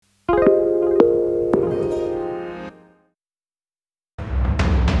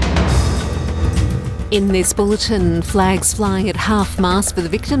In this bulletin, flags flying at half-mast for the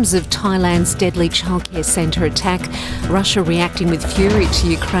victims of Thailand's deadly childcare centre attack, Russia reacting with fury to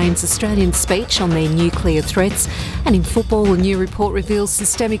Ukraine's Australian speech on their nuclear threats, and in football, a new report reveals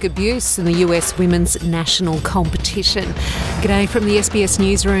systemic abuse in the US women's national competition. G'day from the SBS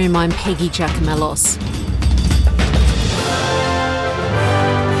Newsroom, I'm Peggy Giacomellos.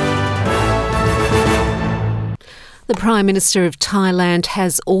 The Prime Minister of Thailand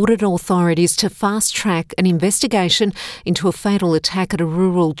has ordered authorities to fast-track an investigation into a fatal attack at a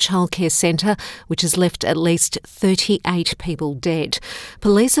rural childcare centre which has left at least 38 people dead.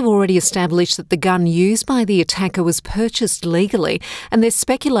 Police have already established that the gun used by the attacker was purchased legally, and there's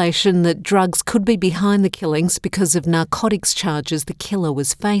speculation that drugs could be behind the killings because of narcotics charges the killer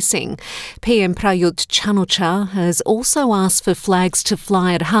was facing. PM Prayut Chan-o-cha has also asked for flags to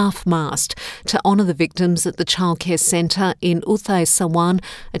fly at half-mast to honour the victims at the childcare centre in Uthai Sawan,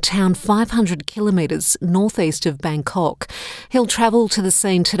 a town 500 kilometres northeast of Bangkok. He'll travel to the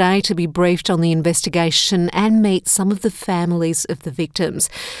scene today to be briefed on the investigation and meet some of the families of the victims.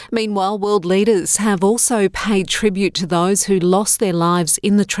 Meanwhile, world leaders have also paid tribute to those who lost their lives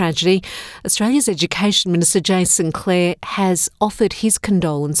in the tragedy. Australia's Education Minister Jason Clare has offered his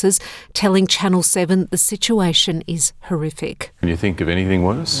condolences, telling Channel 7 the situation is horrific. Can you think of anything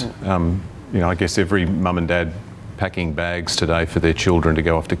worse? I guess every mum and dad packing bags today for their children to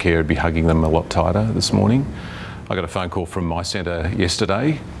go off to care would be hugging them a lot tighter this morning. I got a phone call from my centre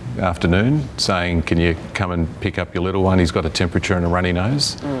yesterday afternoon saying, can you come and pick up your little one? He's got a temperature and a runny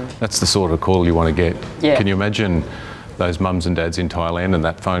nose. That's the sort of call you want to get. Yeah. Can you imagine those mums and dads in Thailand and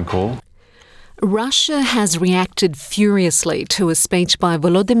that phone call? Russia has reacted furiously to a speech by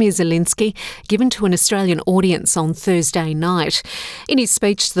Volodymyr Zelensky given to an Australian audience on Thursday night. In his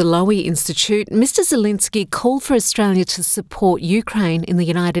speech to the Lowy Institute, Mr Zelensky called for Australia to support Ukraine in the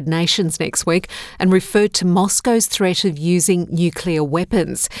United Nations next week and referred to Moscow's threat of using nuclear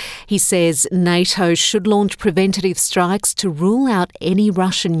weapons. He says NATO should launch preventative strikes to rule out any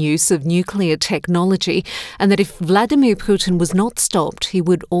Russian use of nuclear technology, and that if Vladimir Putin was not stopped, he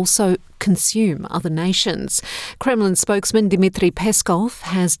would also consume other nations. Kremlin spokesman Dmitry Peskov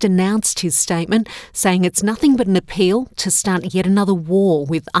has denounced his statement, saying it's nothing but an appeal to start yet another war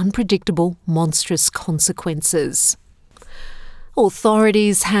with unpredictable, monstrous consequences.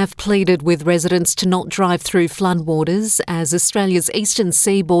 Authorities have pleaded with residents to not drive through floodwaters as Australia's eastern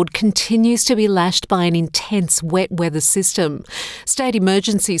seaboard continues to be lashed by an intense wet weather system. State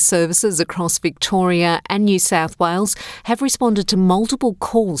emergency services across Victoria and New South Wales have responded to multiple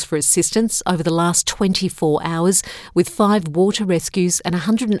calls for assistance over the last 24 hours, with 5 water rescues and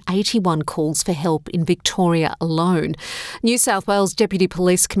 181 calls for help in Victoria alone. New South Wales Deputy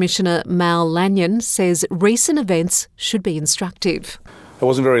Police Commissioner Mal Lanyon says recent events should be instructive. It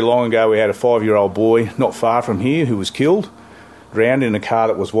wasn't very long ago we had a 5-year-old boy not far from here who was killed, drowned in a car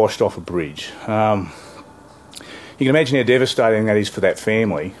that was washed off a bridge. You can imagine how devastating that is for that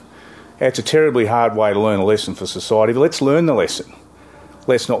family. It's a terribly hard way to learn a lesson for society, but let's learn the lesson.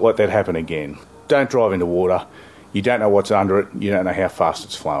 Let's not let that happen again. Don't drive into water. You don't know what's under it. You don't know how fast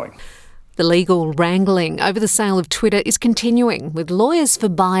it's flowing. The legal wrangling over the sale of Twitter is continuing, with lawyers for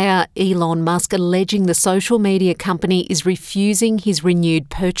buyer Elon Musk alleging the social media company is refusing his renewed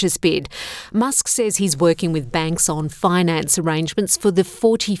purchase bid. Musk says he's working with banks on finance arrangements for the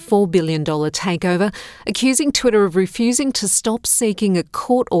 $44 billion takeover, accusing Twitter of refusing to stop seeking a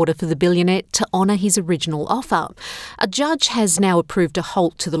court order for the billionaire to honour his original offer. A judge has now approved a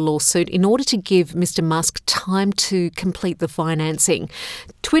halt to the lawsuit in order to give Mr Musk time to complete the financing.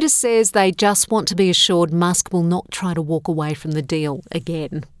 Twitter says they just want to be assured Musk will not try to walk away from the deal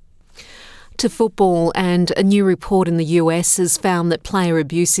again. To football, and a new report in the US has found that player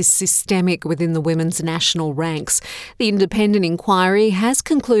abuse is systemic within the women's national ranks. The independent inquiry has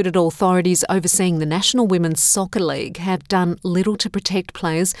concluded authorities overseeing the National Women's Soccer League have done little to protect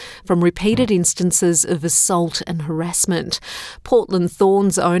players from repeated instances of assault and harassment. Portland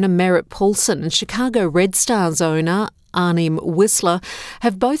Thorns owner Merritt Paulson and Chicago Red Stars owner Arnim Whistler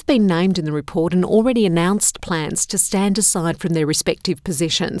have both been named in the report and already announced plans to stand aside from their respective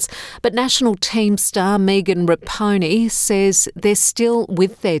positions. But national team star Megan Rapinoe says they're still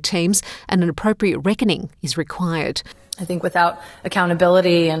with their teams and an appropriate reckoning is required. I think without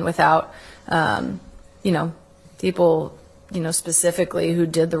accountability and without, people, specifically who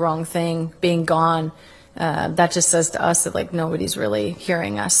did the wrong thing being gone, that just says to us that nobody's really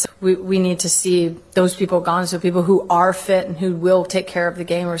hearing us. We need to see those people gone, so people who are fit and who will take care of the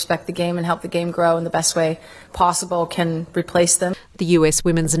game, respect the game and help the game grow in the best way possible can replace them. The US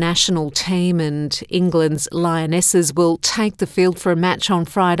women's national team and England's Lionesses will take the field for a match on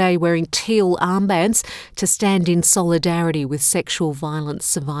Friday wearing teal armbands to stand in solidarity with sexual violence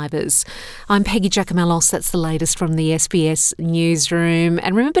survivors. I'm Peggy Giacomellos. That's the latest from the SBS Newsroom.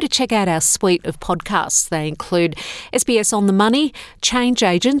 And remember to check out our suite of podcasts. They include SBS On the Money, Change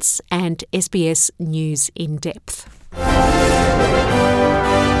Agents and SBS News in Depth.